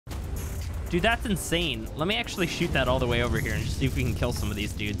Dude, that's insane. Let me actually shoot that all the way over here and just see if we can kill some of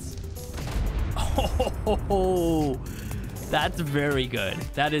these dudes. Oh, that's very good.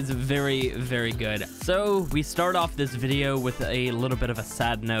 That is very, very good. So we start off this video with a little bit of a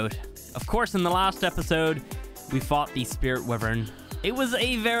sad note. Of course, in the last episode, we fought the Spirit Wyvern. It was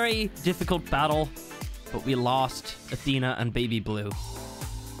a very difficult battle, but we lost Athena and Baby Blue.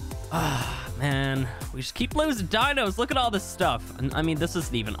 Ah, man, we just keep losing dinos. Look at all this stuff. And I mean, this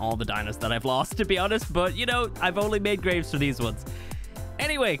isn't even all the dinos that I've lost, to be honest, but you know, I've only made graves for these ones.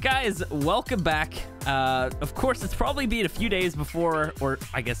 Anyway, guys, welcome back. Of course, it's probably been a few days before, or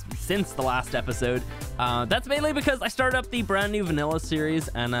I guess since the last episode. That's mainly because I started up the brand new vanilla series,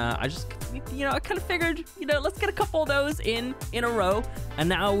 and I just, you know, I kind of figured, you know, let's get a couple of those in a row, and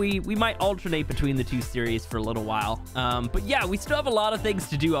now we might alternate between the two series for a little while. But yeah, we still have a lot of things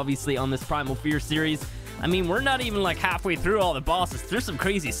to do, obviously, on this Primal Fear series. I mean, we're not even like halfway through all the bosses. There's some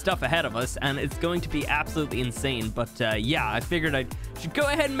crazy stuff ahead of us, and it's going to be absolutely insane. But yeah, I figured I should go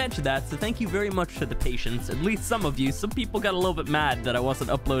ahead and mention that. So thank you very much for the patience. At least some of you. Some people got a little bit mad that I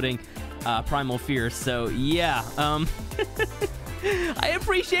wasn't uploading Primal Fear. So yeah, I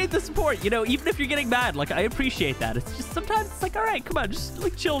appreciate the support. You know, even if you're getting mad, like, I appreciate that. It's just sometimes it's like, all right, come on, just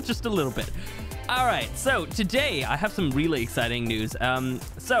like chill just a little bit. All right, so today I have some really exciting news.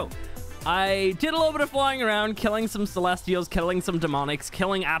 So I did a little bit of flying around, killing some Celestials, killing some Demonics,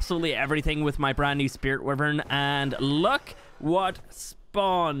 killing absolutely everything with my brand new Spirit Wyvern, and look what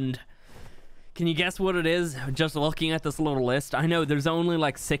spawned. Can you guess what it is? Just looking at this little list. I know there's only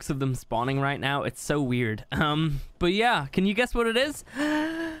like 6 of them spawning right now. It's so weird. But yeah, can you guess what it is?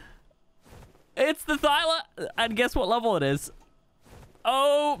 It's the Thyla, and guess what level it is?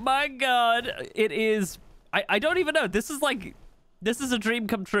 Oh my god, it is. I don't even know. This is like, this is a dream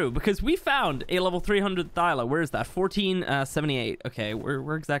come true, because we found a level 300 Thyla. Where is that? 1478. Okay,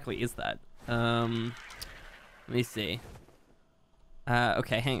 where exactly is that? Let me see.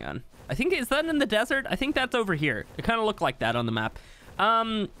 Okay, hang on. I think, is that in the desert? I think that's over here. It kind of looked like that on the map.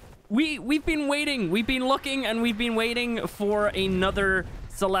 We've been waiting. We've been looking, and we've been waiting for another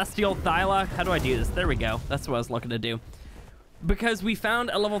Celestial Thyla. How do I do this? There we go. That's what I was looking to do. Because we found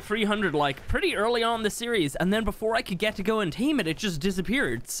a level 300 like pretty early on in the series, and then before I could get to go and tame it, it just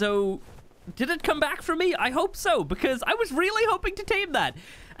disappeared. So did it come back for me? I hope so, because I was really hoping to tame that,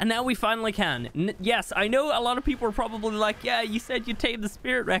 and now we finally can. Yes, I know a lot of people are probably like, yeah, you said you tamed the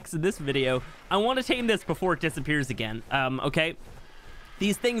Spirit Rex in this video. I want to tame this before it disappears again. Okay,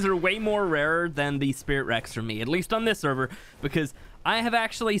 these things are way more rarer than the Spirit Rex for me, at least on this server, because I have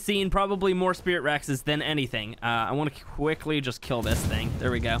actually seen probably more Spirit Rexes than anything. I want to quickly just kill this thing.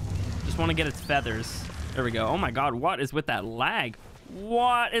 There we go. Just want to get its feathers. There we go. Oh my god, what is with that lag?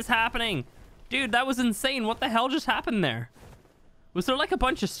 What is happening? Dude, that was insane. What the hell just happened there? Was there like a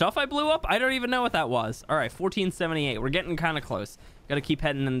bunch of stuff I blew up? I don't even know what that was. All right, 1478. We're getting kind of close. Got to keep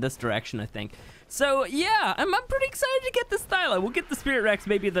heading in this direction, I think. So yeah, I'm pretty excited to get this Thyla. We'll get the Spirit Rex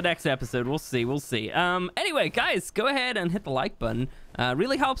maybe in the next episode. We'll see. We'll see. Anyway, guys, go ahead and hit the like button.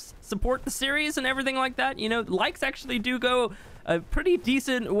 Really helps support the series and everything like that. You know, likes actually do go a pretty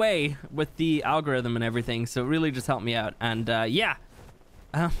decent way with the algorithm and everything. So it really just helped me out. And yeah,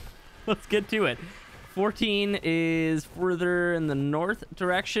 let's get to it. 14 is further in the north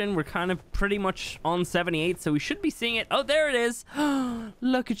direction. We're kind of pretty much on 78, so we should be seeing it. Oh, there it is.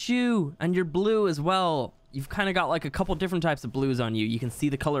 Look at you. And you're blue as well. You've kind of got like a couple different types of blues on you. You can see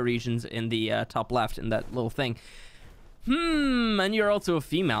the color regions in the top left in that little thing. And you're also a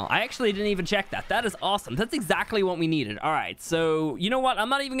female. I actually didn't even check that. That is awesome. That's exactly what we needed. All right, so you know what? I'm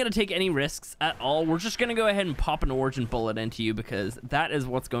not even going to take any risks at all. We're just going to go ahead and pop an origin bullet into you, because that is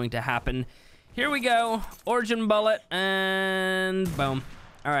what's going to happen. Here we go. Origin bullet, and boom.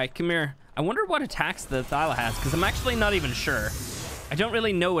 All right, come here. I wonder what attacks the Thyla has, because I'm actually not even sure. I don't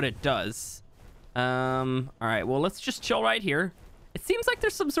really know what it does. All right, well, let's just chill right here. It seems like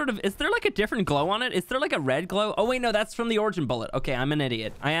there's some sort of, is there like a different glow on it? Is there like a red glow? Oh, wait, no, that's from the origin bullet. Okay, I'm an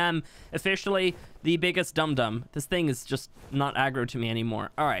idiot. I am officially the biggest dum-dum. This thing is just not aggro to me anymore.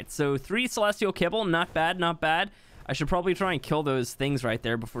 All right, so 3 Celestial Kibble. Not bad, not bad. I should probably try and kill those things right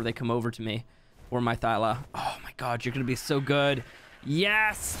there before they come over to me. Or my Thyla. Oh my god, you're gonna be so good.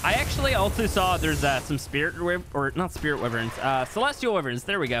 Yes! I actually also saw there's some not Spirit Wyverns, Celestial Wyverns.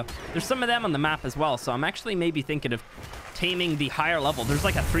 There we go. There's some of them on the map as well, so I'm actually maybe thinking of taming the higher level. There's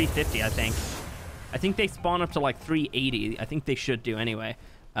like a 350, I think. I think they spawn up to like 380. I think they should do anyway.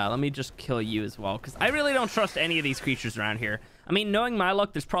 Let me just kill you as well, because I really don't trust any of these creatures around here. I mean, knowing my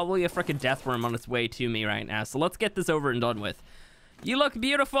luck, there's probably a freaking death worm on its way to me right now, so let's get this over and done with. You look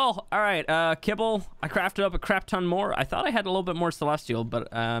beautiful. All right, kibble. I crafted up a crap ton more. I thought I had a little bit more celestial,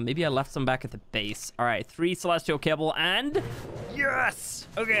 but maybe I left some back at the base. All right, 3 celestial kibble and yes.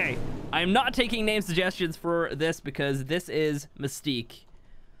 Okay, I'm not taking name suggestions for this because this is Mystique.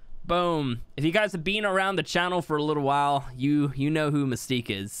 Boom. If you guys have been around the channel for a little while, you know who Mystique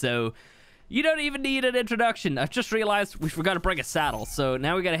is. So you don't even need an introduction. I've just realized we forgot to bring a saddle, so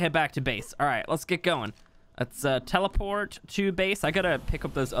now we gotta head back to base. All right, let's get going. Let's teleport to base. I gotta pick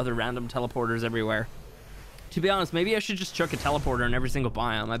up those other random teleporters everywhere. To be honest, maybe I should just chuck a teleporter in every single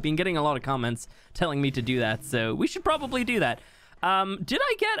biome. I've been getting a lot of comments telling me to do that, so we should probably do that. Did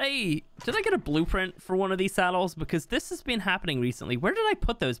I get a blueprint for one of these saddles? Because this has been happening recently. Where did I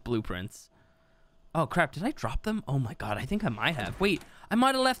put those blueprints? Oh crap, did I drop them? Oh my god, I think I might have. Wait, I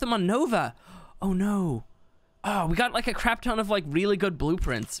might have left them on Nova. Oh no. Oh, we got like a crap ton of like really good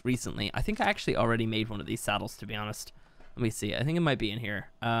blueprints recently. I think I actually already made one of these saddles, to be honest. Let me see. I think it might be in here.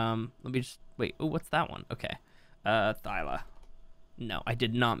 Let me just wait. Oh, what's that one? Okay. Thyla. No, I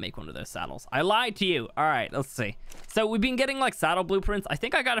did not make one of those saddles. I lied to you. All right, let's see. So we've been getting like saddle blueprints. I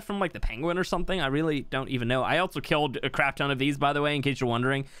think I got it from like the penguin or something. I really don't even know. I also killed a crap ton of these, by the way, in case you're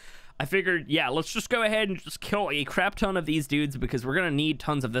wondering. I figured, yeah, let's just go ahead and just kill a crap ton of these dudes because we're gonna need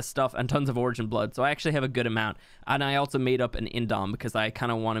tons of this stuff and tons of origin blood. So I actually have a good amount. And I also made up an Indom because I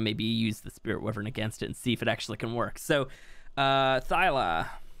kind of want to maybe use the Spirit Wyvern against it and see if it actually can work. So, Thyla.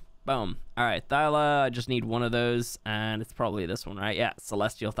 Boom. All right, Thyla, I just need one of those, and it's probably this one, right? Yeah,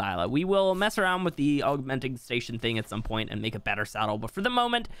 Celestial Thyla. We will mess around with the augmenting station thing at some point and make a better saddle, but for the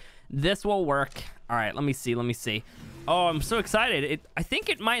moment, this will work. All right, let me see. Oh, I'm so excited. I think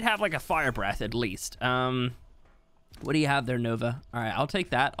it might have like a fire breath at least. What do you have there, Nova? All right, I'll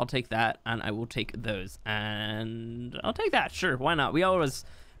take that, and I will take those, and I'll take that. Sure, why not? We always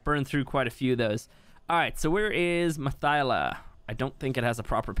burn through quite a few of those. All right, so where is my Thyla? I don't think it has a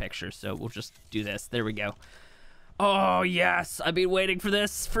proper picture, so we'll just do this. There we go. Oh, yes. I've been waiting for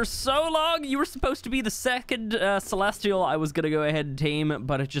this for so long. You were supposed to be the second Celestial I was going to go ahead and tame,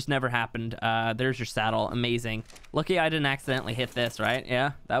 but it just never happened. There's your saddle. Amazing. Lucky I didn't accidentally hit this, right?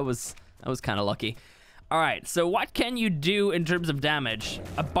 Yeah, that was kind of lucky. All right, so what can you do in terms of damage?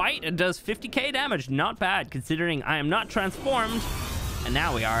 A bite, it does 50k damage. Not bad, considering I am not transformed. And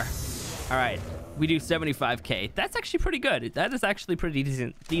now we are. All right. We do 75k. That's actually pretty good. That is actually pretty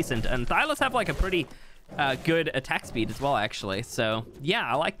decent. And Thylas have like a pretty good attack speed as well, actually. So yeah,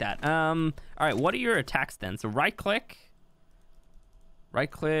 I like that. All right, what are your attacks then? So right click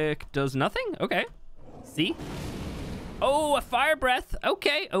does nothing. Okay. See? Oh, a fire breath.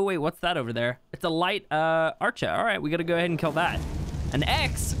 Okay. Oh wait, what's that over there? It's a light archer. All right, we gotta go ahead and kill that. An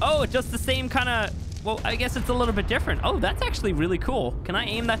X. Oh, it does the same kind of. Well, I guess it's a little bit different. Oh, that's actually really cool. Can I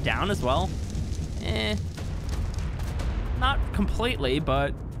aim that down as well? Not completely,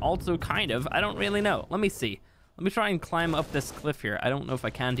 but also kind of. I don't really know. Let me see. Let me try and climb up this cliff here. I don't know if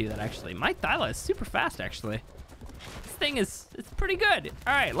I can do that, actually. My Thyla is super fast, actually. This thing it's pretty good.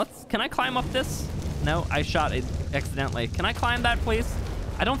 All right, can I climb up this? No, I shot it accidentally. Can I climb that, please?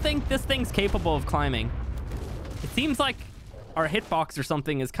 I don't think this thing's capable of climbing. It seems like our hitbox or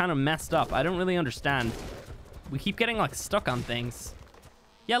something is kind of messed up. I don't really understand. We keep getting, like, stuck on things.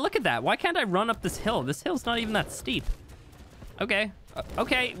 Yeah, look at that. Why can't I run up this hill? This hill's not even that steep. Okay.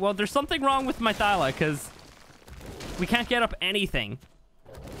 Okay, well, there's something wrong with my Thyla, because we can't get up anything.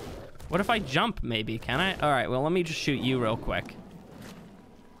 What if I jump, maybe? Can I? All right, well, let me just shoot you real quick.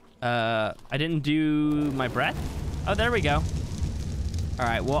 I didn't do my breath? Oh, there we go. All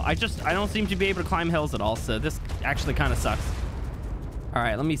right, well, I don't seem to be able to climb hills at all, so this actually kind of sucks. All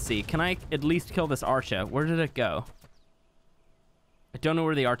right, let me see. Can I at least kill this archer? Where did it go? I don't know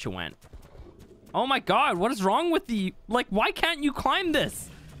where the archer went. Oh my god, what is wrong with the... Like, why can't you climb this?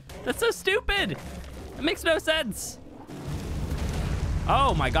 That's so stupid. It makes no sense.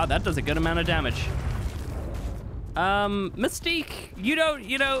 Oh my god, that does a good amount of damage. Mystique, you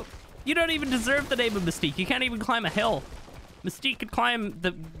don't even deserve the name of Mystique. You can't even climb a hill. Mystique could climb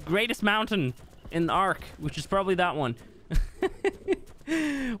the greatest mountain in the ARK, which is probably that one.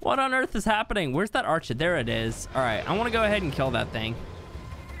 What on earth is happening? Where's that archer? There it is. All right, I want to go ahead and kill that thing.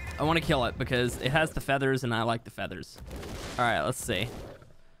 I want to kill it because it has the feathers and I like the feathers. All right, let's see.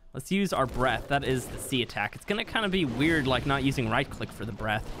 Let's use our breath. That is the C attack. It's gonna kind of be weird, like not using right click for the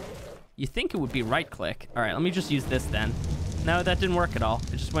breath. You think it would be right click. All right, let me just use this then. No, that didn't work at all.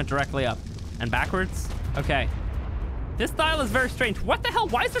 It just went directly up and backwards. Okay. This style is very strange. What the hell?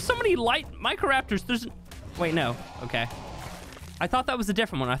 Why is there so many light microraptors? Wait, no. Okay. I thought that was a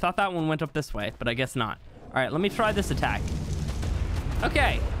different one. I thought that one went up this way, but I guess not. All right, let me try this attack.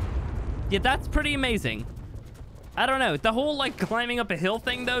 Okay. Yeah, that's pretty amazing. I don't know. The whole, like, climbing up a hill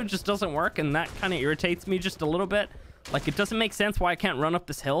thing, though, just doesn't work, and that kind of irritates me just a little bit. Like, it doesn't make sense why I can't run up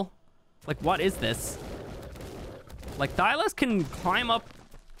this hill. Like, what is this? Like, Thylas can climb up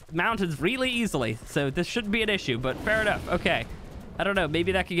mountains really easily, so this shouldn't be an issue, but fair enough. Okay. I don't know.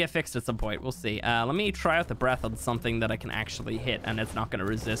 Maybe that could get fixed at some point. We'll see. Let me try out the breath on something that I can actually hit, and it's not going to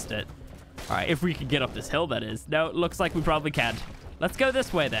resist it. All right, if we can get up this hill, that is. No, it looks like we probably can't. Let's go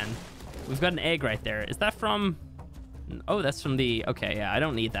this way, then. We've got an egg right there. Is that from... Oh, that's from the... Okay, yeah, I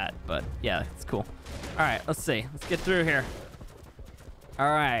don't need that, but yeah, it's cool. All right, let's see. Let's get through here. All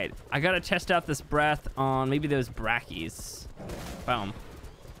right, I got to test out this breath on maybe those brackies. Boom.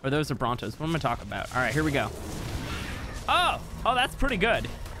 Or those are Brontos. What am I talking about? All right, here we go. Oh, that's pretty good.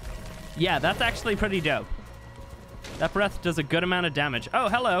 Yeah, that's actually pretty dope. That breath does a good amount of damage. Oh,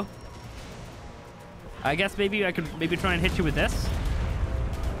 hello. I guess maybe I could try and hit you with this.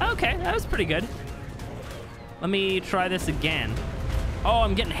 Okay, that was pretty good. Let me try this again. Oh,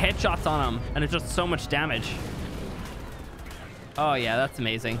 I'm getting headshots on him, and it does so much damage. Oh, yeah, that's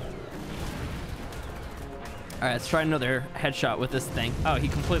amazing. All right, let's try another headshot with this thing. Oh, he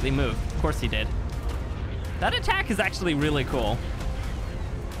completely moved. Of course he did. That attack is actually really cool.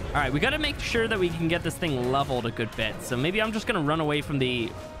 All right, we got to make sure that we can get this thing leveled a good bit. So maybe I'm just going to run away from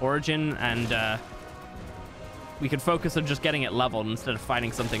the origin, and we could focus on just getting it leveled instead of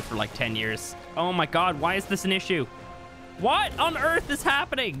fighting something for like 10 years. Oh my God, why is this an issue? What on earth is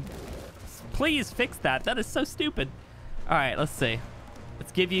happening? Please fix that. That is so stupid. All right, let's see.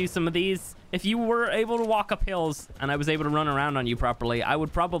 Let's give you some of these. If you were able to walk up hills and I was able to run around on you properly, I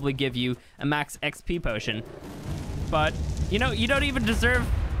would probably give you a max XP potion. But, you know, you don't even deserve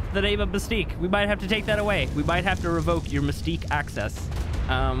the name of Mystique. We might have to take that away. We might have to revoke your Mystique access.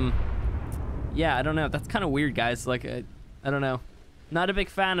 Yeah, I don't know. That's kind of weird, guys. Like, I don't know. Not a big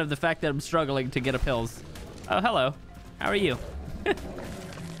fan of the fact that I'm struggling to get up hills. Oh, hello. How are you?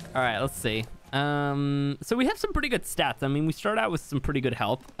 All right, let's see. So we have some pretty good stats. I mean, we start out with some pretty good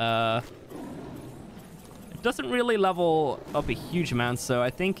health. It doesn't really level up a huge amount, so I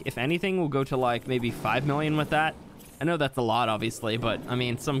think if anything, we'll go to like maybe 5 million with that. I know that's a lot, obviously, but I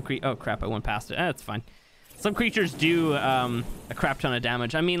mean, oh crap, I went past it. It's fine. Some creatures do a crap ton of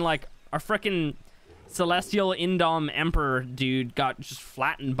damage. I mean, like our frickin' Celestial Indom Emperor dude got just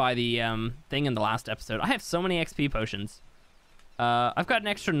flattened by the thing in the last episode. I have so many XP potions. I've got an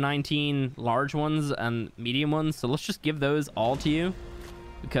extra 19 large ones and medium ones, so let's just give those all to you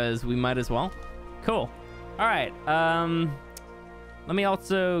because we might as well. Cool. All right. Let me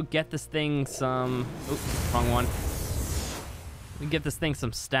also get this thing some... Oops, wrong one. We get this thing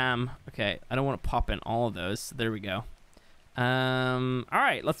some stam. Okay, I don't want to pop in all of those. There we go. All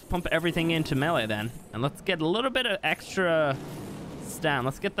right, let's pump everything into melee then, and let's get a little bit of extra stam.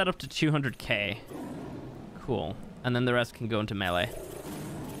 Let's get that up to 200k. Cool. And then the rest can go into melee.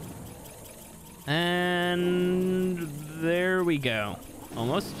 And there we go.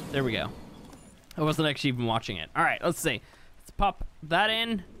 Almost. There we go. I wasn't actually even watching it. All right, let's see. Let's pop that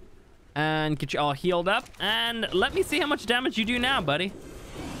in and get you all healed up. And let me see how much damage you do now, buddy.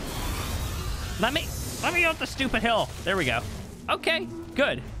 Let me up the stupid hill. There we go. Okay,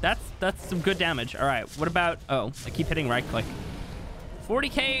 good. That's some good damage. All right, what about... Oh, I keep hitting right click.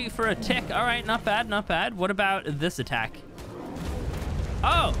 40k for a tick. All right, not bad, not bad. What about this attack?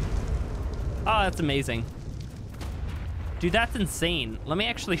 Oh, that's amazing. Dude, that's insane. Let me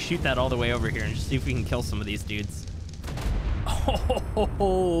actually shoot that all the way over here and just see if we can kill some of these dudes.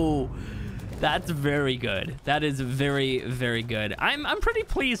 Oh, that's very good. That is very, very good. I'm pretty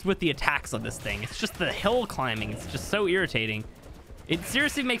pleased with the attacks on this thing. It's just the hill climbing. It's just so irritating. It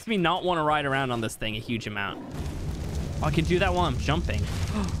seriously makes me not want to ride around on this thing a huge amount. Oh, I can do that while I'm jumping.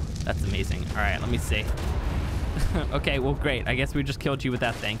 That's amazing. All right, let me see. Okay, well, great. I guess we just killed you with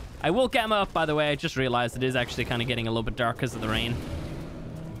that thing. I will gamma up, by the way. I just realized it is actually kind of getting a little bit dark because of the rain.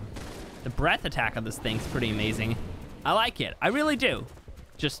 The breath attack on this thing's pretty amazing. I like it. I really do.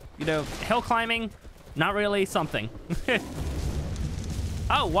 Just, you know, hill climbing, not really something.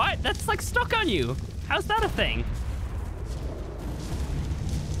 Oh, what? That's like stuck on you. How's that a thing?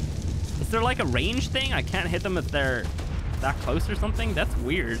 Is there like a range thing? I can't hit them if they're that close or something? That's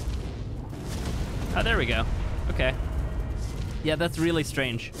weird. Oh, there we go. Okay. Yeah, that's really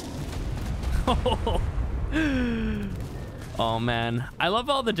strange. Oh, man. I love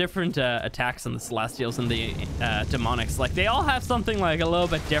all the different attacks on the Celestials and the Demonics. Like, they all have something, like, a little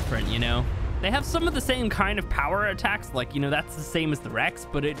bit different, you know? They have some of the same kind of power attacks. Like, you know, that's the same as the Rex,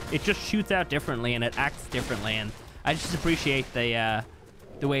 but it just shoots out differently and it acts differently. And I just appreciate the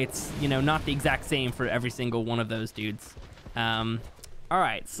way it's, you know, not the exact same for every single one of those dudes. All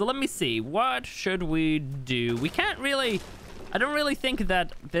right, so let me see. What should we do? We can't really... I don't really think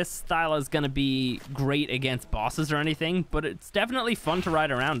that this style is going to be great against bosses or anything, but it's definitely fun to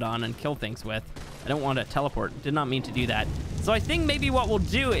ride around on and kill things with. I don't want to teleport. Did not mean to do that. So I think maybe what we'll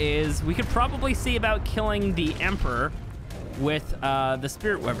do is we could probably see about killing the Emperor with the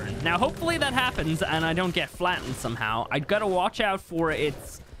Spirit Wyvern. Now, hopefully that happens and I don't get flattened somehow. I've got to watch out for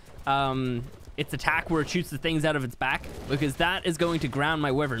its attack where it shoots the things out of its back, because that is going to ground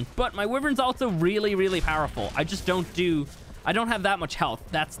my Wyvern. But my Wyvern's also really, really powerful. I just I don't have that much health.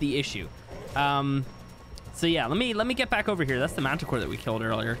 That's the issue. So yeah, let me get back over here. That's the Manticore that we killed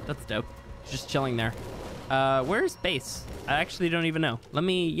earlier. That's dope. Just chilling there. Where's base? I actually don't even know.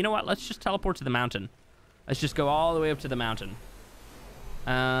 You know what? Let's just teleport to the mountain. Let's just go all the way up to the mountain.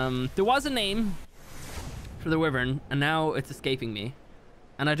 There was a name for the Wyvern, and now it's escaping me.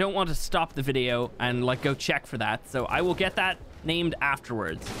 And I don't want to stop the video and like go check for that. So I will get that named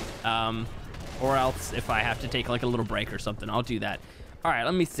afterwards. Or else if I have to take like a little break or something, I'll do that. All right,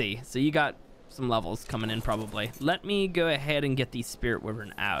 let me see. So you got some levels coming in probably. Let me go ahead and get the Spirit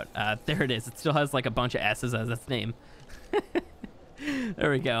Wyvern out. There it is. It still has like a bunch of S's as its name.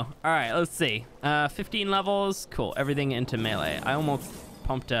 There we go. All right, let's see. 15 levels. Cool. Everything into melee. I almost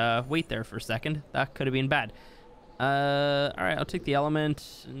pumped weight there for a second. That could have been bad. All right, I'll take the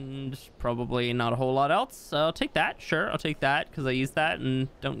element and probably not a whole lot else. So I'll take that. Sure, I'll take that because I used that and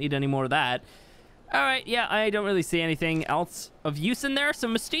don't need any more of that. All right, yeah, I don't really see anything else of use in there. So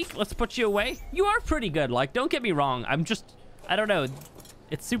Mystique, let's put you away. You are pretty good. Like, don't get me wrong. I don't know.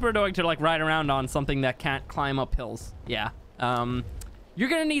 It's super annoying to like ride around on something that can't climb up hills. Yeah. You're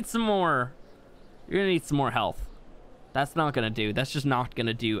gonna need some more. You're gonna need some more health. That's not gonna do. That's just not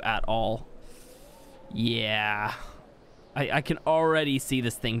gonna do at all. Yeah. I can already see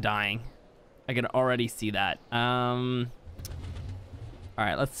this thing dying. I can already see that. All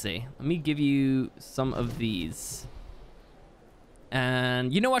right, let's see. Let me give you some of these.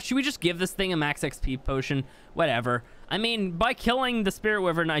 And you know what? Should we just give this thing a max XP potion? Whatever. I mean, by killing the Spirit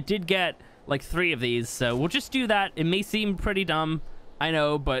Wyvern, I did get like 3 of these. So we'll just do that. It may seem pretty dumb, I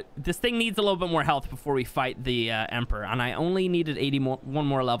know, but this thing needs a little bit more health before we fight the Emperor. And I only needed 81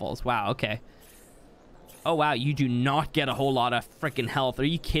 more levels. Wow, okay. Oh, wow, you do not get a whole lot of freaking health. Are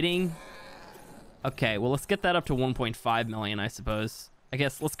you kidding? Okay, well, let's get that up to 1.5 million, I suppose. I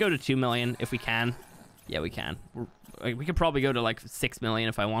guess let's go to 2 million if we can. Yeah, we can. We could probably go to like 6 million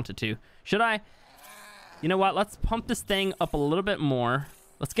if I wanted to. Should I? You know what? Let's pump this thing up a little bit more.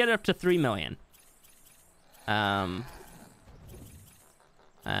 Let's get it up to 3 million. And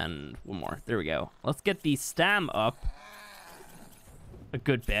one more. There we go. Let's get the stam up a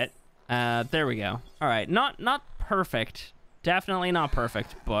good bit. There we go. All right, not perfect. Definitely not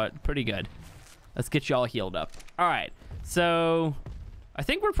perfect, but pretty good. Let's get you all healed up. All right, so I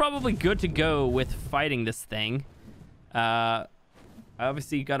think we're probably good to go with fighting this thing. I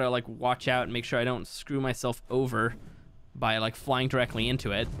obviously gotta like watch out and make sure I don't screw myself over by like flying directly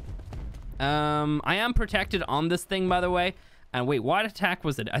into it. I am protected on this thing, by the way. And wait, what attack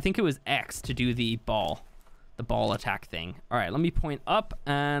was it? I think it was X to do the ball attack thing. All right, let me point up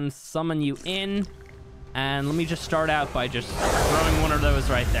and summon you in. And let me just start out by just throwing one of those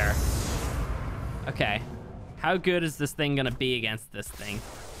right there. Okay. How good is this thing gonna be against this thing?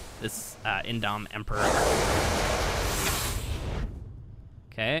 This Indom Emperor.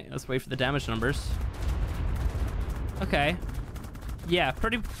 Okay, let's wait for the damage numbers. Okay. Yeah,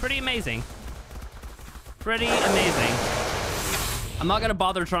 pretty amazing. Pretty amazing. I'm not gonna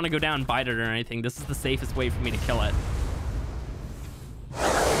bother trying to go down and bite it or anything. This is the safest way for me to kill it.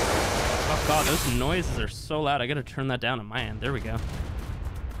 Oh god, those noises are so loud. I gotta turn that down on my end. There we go.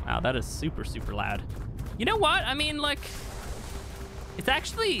 Wow, that is super, super loud. You know what? I mean, like, it's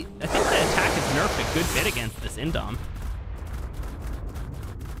actually, I think the attack is nerfed a good bit against this Indom.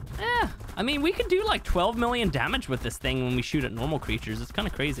 Yeah, I mean, we could do like 12 million damage with this thing when we shoot at normal creatures. It's kind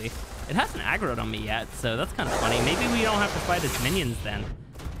of crazy. It hasn't aggroed on me yet, so that's kind of funny. Maybe we don't have to fight its minions then.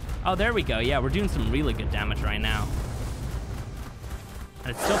 Oh, there we go. Yeah, we're doing some really good damage right now.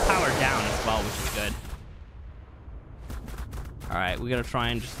 And it's still powered down as well, which is good. All right, we gotta try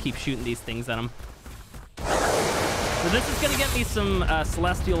and just keep shooting these things at them. So this is gonna get me some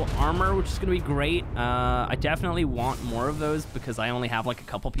celestial armor, which is gonna be great. I definitely want more of those because I only have like a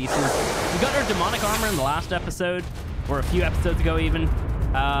couple pieces. We got our demonic armor in the last episode, or a few episodes ago even.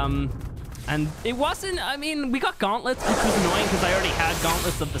 And it wasn't, I mean, we got gauntlets, which was annoying because I already had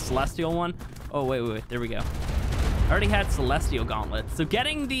gauntlets of the celestial one. Oh, wait, there we go. I already had celestial gauntlets. So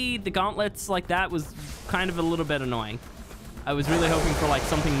getting the gauntlets like that was kind of a little bit annoying. I was really hoping for like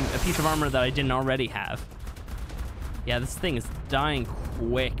something, a piece of armor that I didn't already have. Yeah, this thing is dying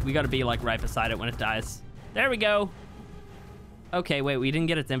quick. We gotta be like right beside it when it dies. There we go. Okay, wait, we didn't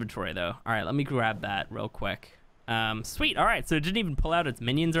get its inventory though. All right, let me grab that real quick. Sweet, all right, so it didn't even pull out its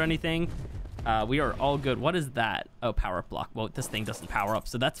minions or anything. We are all good. What is that? Oh, power up block. Well, this thing doesn't power up,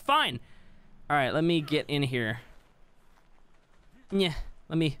 so that's fine. All right, let me get in here. Yeah,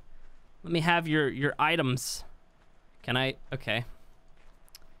 let me have your items. Can I? Okay.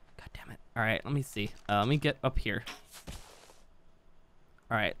 God damn it. All right, let me see. Let me get up here.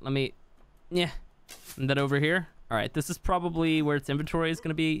 All right, let me, yeah. And then over here. All right, this is probably where its inventory is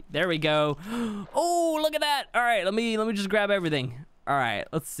gonna be. There we go. Oh, look at that. All right, let me just grab everything. All right,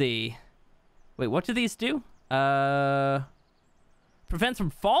 let's see. Wait, what do these do? Prevents from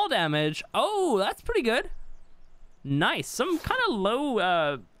fall damage. Oh, that's pretty good. Nice. Some kind of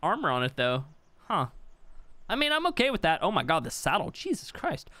low armor on it though. Huh. I mean, I'm okay with that. Oh my god, the saddle. Jesus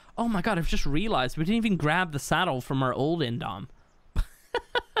Christ. Oh my god, I've just realized we didn't even grab the saddle from our old Indom.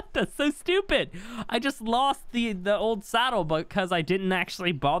 That's so stupid. I just lost the old saddle because I didn't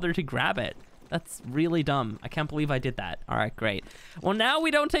actually bother to grab it. That's really dumb. I can't believe I did that. All right, great. Well, now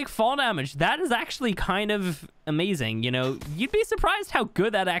we don't take fall damage. That is actually kind of amazing. You know, you'd be surprised how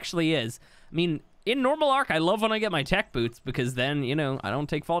good that actually is. I mean, in normal ARK, I love when I get my tech boots because then, you know, I don't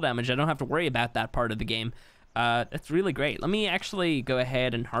take fall damage. I don't have to worry about that part of the game. That's really great. Let me actually go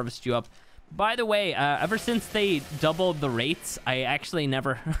ahead and harvest you up. By the way, ever since they doubled the rates, I actually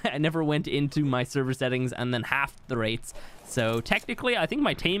never went into my server settings and then halved the rates. So technically, I think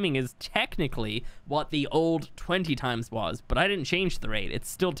my taming is technically what the old 20 times was, but I didn't change the rate. It's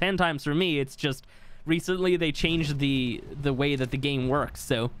still 10 times for me. It's just recently they changed the way that the game works.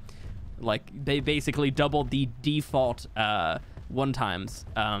 So like they basically doubled the default 1 times.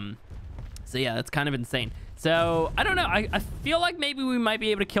 So yeah, that's kind of insane. So, I don't know. I feel like maybe we might be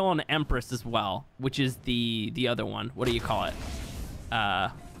able to kill an Empress as well, which is the other one. What do you call it?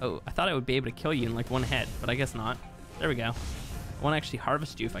 Oh, I thought I would be able to kill you in like 1 hit, but I guess not. There we go. I want to actually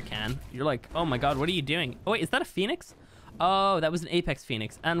harvest you if I can. You're like, oh my god, what are you doing? Oh, wait, is that a Phoenix? Oh, that was an Apex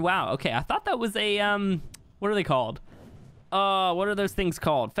Phoenix. And wow, okay, I thought that was a, what are they called? What are those things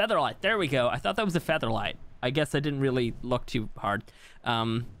called? Featherlight. There we go. I thought that was a Featherlight. I guess I didn't really look too hard.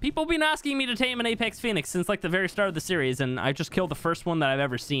 People have been asking me to tame an Apex Phoenix since like the very start of the series, and I just killed the first one that I've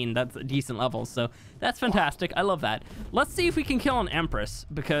ever seen. That's a decent level, so that's fantastic. I love that. Let's see if we can kill an Empress,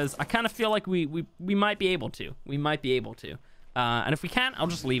 because I kind of feel like we might be able to. We might be able to. And if we can't, I'll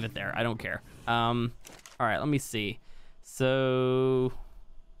just leave it there. I don't care. All right, let me see. So,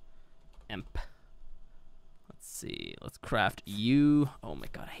 Emp. Let's see. Let's craft you. Oh my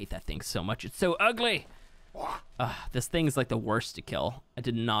god, I hate that thing so much. It's so ugly. This thing's like the worst to kill. I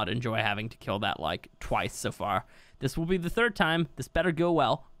did not enjoy having to kill that like twice so far. This will be the 3rd time. This better go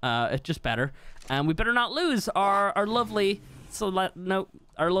well. It's just better. And we better not lose our lovely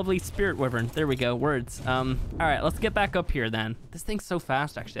our lovely spirit wyvern. There we go. Words. All right, let's get back up here then. This thing's so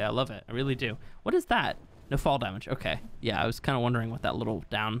fast, actually. I love it. I really do. What is that? No fall damage. Okay. Yeah, I was kind of wondering what that little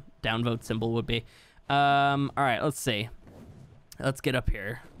downvote symbol would be. All right, let's see. Let's get up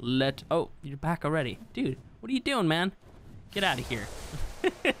here. Oh, you're back already. Dude, what are you doing, man? Get out of here.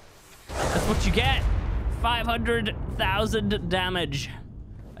 That's what you get. 500,000 damage.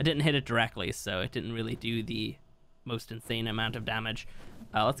 I didn't hit it directly, so it didn't really do the most insane amount of damage.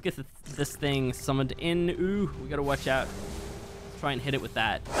 Let's get this thing summoned in. Ooh, we gotta watch out. Let's try and hit it with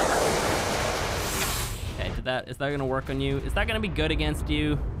that. Okay, is that gonna work on you? Is that gonna be good against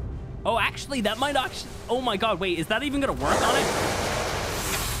you? Oh, actually, that might actually... Oh my god, wait, is that even gonna work on it?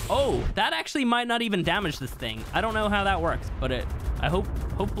 Oh, that actually might not even damage this thing. I don't know how that works, but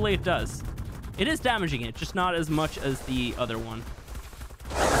hopefully it does. It is damaging it, just not as much as the other one.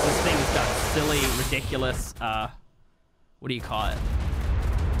 This thing's got silly, ridiculous, what do you call it?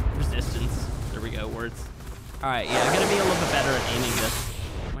 Resistance. There we go, words. All right, yeah, I gotta be a little bit better at aiming this.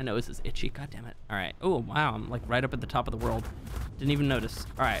 My nose is itchy, god damn it. All right, oh, wow, I'm like right up at the top of the world. Didn't even notice.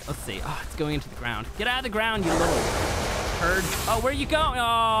 All right, let's see. Oh, it's going into the ground. Get out of the ground, you little turd. Oh, where are you going?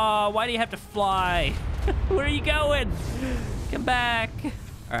 Oh, why do you have to fly? Where are you going? Come back.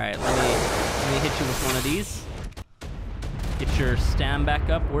 All right, let me hit you with one of these. Get your stam back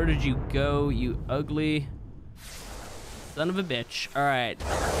up. Where did you go, you ugly son of a bitch? All right.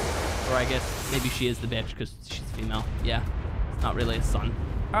 Or I guess maybe she is the bitch because she's female. Yeah, it's not really a son.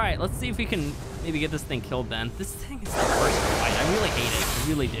 All right, let's see if we can maybe get this thing killed then. This thing is the worst to fight. I really hate it. I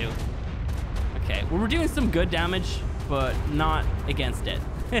really do. Okay, well, we're doing some good damage, but not against it.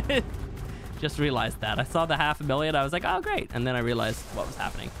 Just realized that. I saw the 500,000. I was like, oh, great. And then I realized what was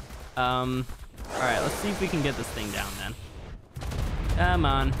happening. All right, let's see if we can get this thing down then. Come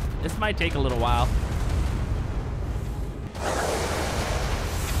on. This might take a little while.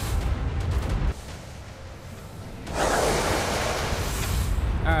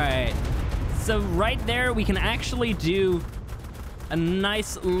 So right there, we can actually do a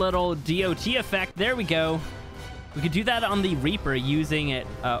nice little DOT effect. There we go. We could do that on the Reaper using it.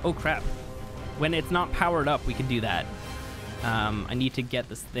 Oh, crap. When it's not powered up, we can do that. I need to get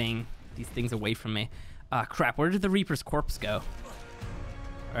these things away from me. Crap. Where did the Reaper's corpse go?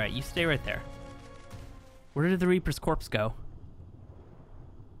 All right, you stay right there. Where did the Reaper's corpse go?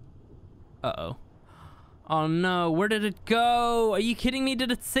 Uh-oh. Oh, no. Where did it go? Are you kidding me?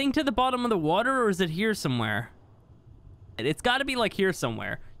 Did it sink to the bottom of the water, or is it here somewhere? It's got to be, like, here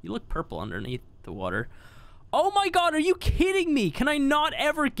somewhere. You look purple underneath the water. Oh, my God. Are you kidding me? Can I not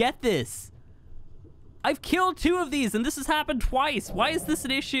ever get this? I've killed 2 of these, and this has happened twice. Why is this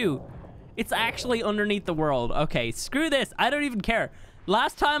an issue? It's actually underneath the world. Okay, screw this. I don't even care.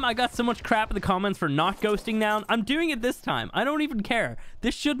 Last time, I got so much crap in the comments for not ghosting down. I'm doing it this time. I don't even care.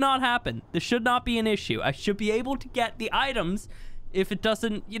 This should not happen. This should not be an issue. I should be able to get the items if it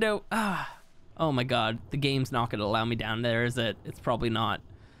doesn't, you know... Oh, my God. The game's not going to allow me down there, is it? It's probably not.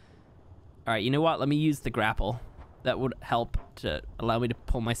 All right, you know what? Let me use the grapple. That would help to allow me to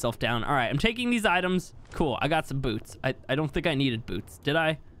pull myself down. All right, I'm taking these items. Cool, I got some boots. I don't think I needed boots. Did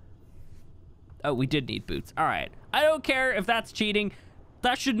I? Oh, we did need boots. All right. I don't care if that's cheating.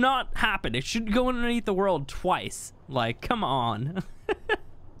 That should not happen. It should go underneath the world twice. Like, come on.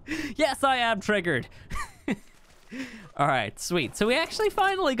 Yes, I am triggered. All right, sweet. So we actually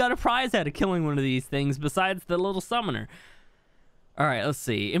finally got a prize out of killing one of these things besides the little summoner. All right, let's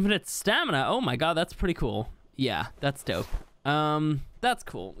see. Infinite stamina. Oh my God, that's pretty cool. Yeah, that's dope. That's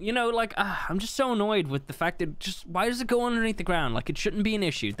cool. You know, like, I'm just so annoyed with the fact that why does it go underneath the ground? Like, it shouldn't be an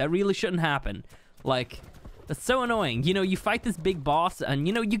issue. That really shouldn't happen. Like, that's so annoying. You know, you fight this big boss and,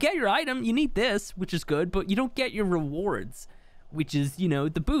 you know, you get your item. You need this, which is good, but you don't get your rewards, which is, you know,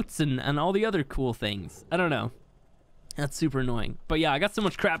 the boots and all the other cool things. I don't know. That's super annoying. But yeah, I got so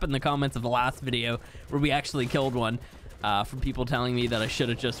much crap in the comments of the last video where we actually killed one. From people telling me that I should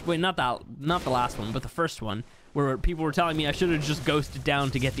have just... Wait, not the last one, but the first one. Where people were telling me I should have just ghosted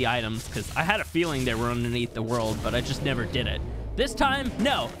down to get the items. Because I had a feeling they were underneath the world, but I just never did it. This time,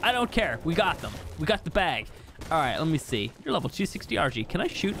 no. I don't care. We got them. We got the bag. All right, let me see. You're level 260 RG. Can I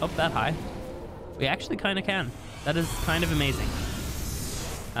shoot up that high? We actually kind of can. That is kind of amazing.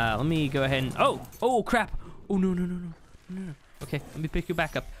 Let me go ahead and... Oh, crap. Oh, no. Okay, let me pick you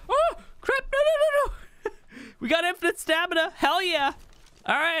back up. Oh, crap. No. We got infinite stamina. Hell yeah.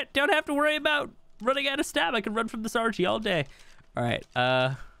 All right. Don't have to worry about running out of stamina. I can run from this RG all day. All right.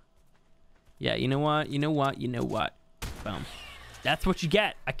 Yeah, you know what? Boom. That's what you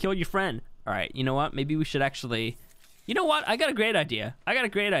get. I killed your friend. All right. You know what? Maybe we should actually... You know what? I got a great idea.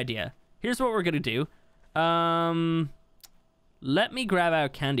 Here's what we're going to do. Let me grab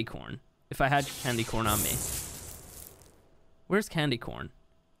out candy corn. If I had candy corn on me. Where's candy corn?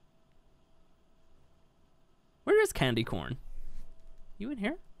 Where is candy corn? You in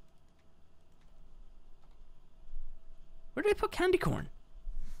here? Where did I put candy corn?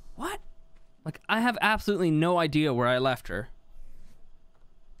 What? Like, I have absolutely no idea where I left her.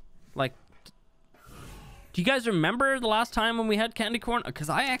 Like, do you guys remember the last time when we had candy corn? Because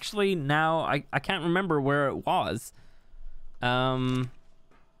I actually now, I can't remember where it was. And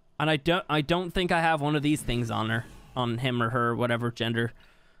I don't think I have one of these things on her. On him or her, whatever gender.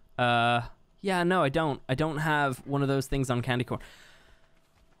 Yeah, no, I don't. I don't have one of those things on candy corn.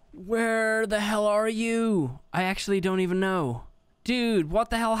 Where the hell are you? I actually don't even know. Dude,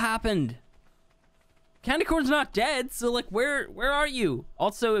 what the hell happened? Candy corn's not dead, so like, where are you?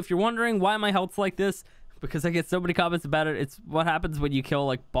 Also, if you're wondering why my health's like this, because I get so many comments about it, it's what happens when you kill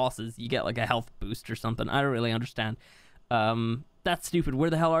like bosses. You get like a health boost or something. I don't really understand. That's stupid. Where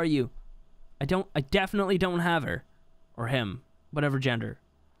the hell are you? I definitely don't have her. Or him. Whatever gender.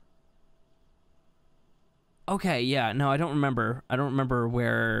 Okay, yeah, no, I don't remember. I don't remember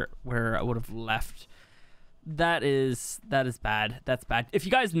where I would have left. That is bad. That's bad. If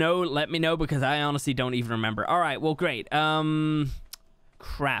you guys know, let me know, because I honestly don't even remember. All right, well, great.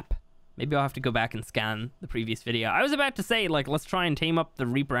 Crap. Maybe I'll have to go back and scan the previous video. I was about to say, like, let's try and tame up the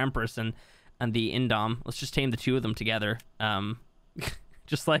Reaper Empress and the Indom. Let's just tame the 2 of them together.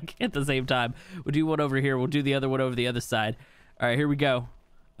 Just like at the same time. We'll do one over here. We'll do the other one over the other side. All right, here we go.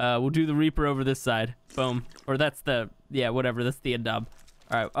 We'll do the Reaper over this side. Boom. Or that's the, yeah, whatever. That's the Indom.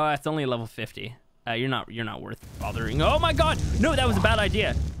 All right. Oh, it's only level 50. You're not worth bothering. Oh my God. No, that was a bad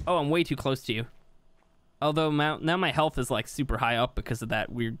idea. Oh, I'm way too close to you. Although now my health is like super high up because of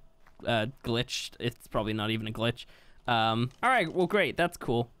that weird glitch. It's probably not even a glitch. All right. Well, great. That's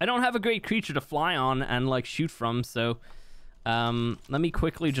cool. I don't have a great creature to fly on and like shoot from. So let me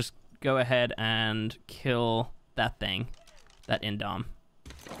quickly just go ahead and kill that thing, that Indom.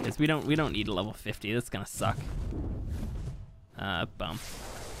 Because we don't need a level 50. That's gonna suck. Bum.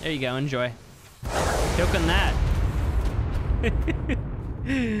 There you go, enjoy. Choke on that.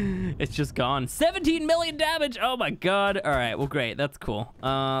 It's just gone. 17 million damage. Oh my god. All right, well, great. That's cool.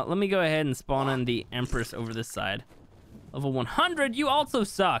 Let me go ahead and spawn in the Empress over this side. Level 100, you also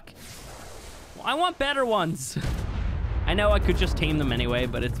suck. Well, I want better ones. I know I could just tame them anyway,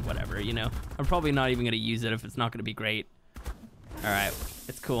 but it's whatever, you know. I'm probably not even gonna use it if it's not gonna be great. All right,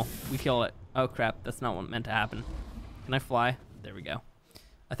 it's cool. We kill it. Oh crap, that's not what meant to happen. Can I fly? There we go.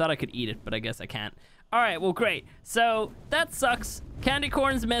 I thought I could eat it, but I guess I can't. All right, well, great. So that sucks. Candy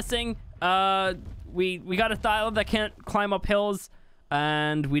corn's missing. We got a Thyla that can't climb up hills,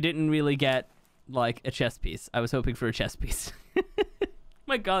 and we didn't really get like a chest piece. I was hoping for a chest piece.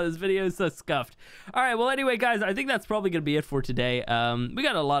 My god, this video is so scuffed. All right, well, anyway, guys, I think that's probably gonna be it for today. We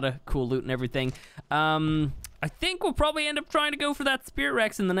got a lot of cool loot and everything. I think we'll probably end up trying to go for that Spirit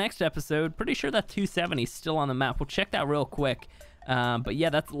Rex in the next episode. Pretty sure that 270 is still on the map. We'll check that real quick. But yeah,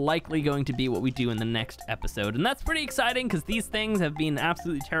 that's likely going to be what we do in the next episode. And that's pretty exciting because these things have been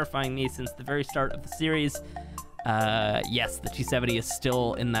absolutely terrifying me since the very start of the series. Yes, the 270 is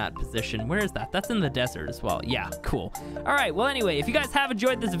still in that position. Where is that? That's in the desert as well. Yeah, cool. All right, well, anyway, if you guys have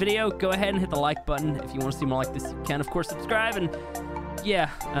enjoyed this video, go ahead and hit the like button. If you want to see more like this, you can, of course, subscribe. And yeah,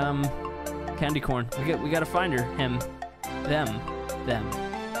 Candy corn. We gotta find her, him, them.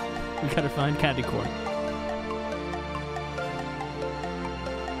 We gotta find Candy corn.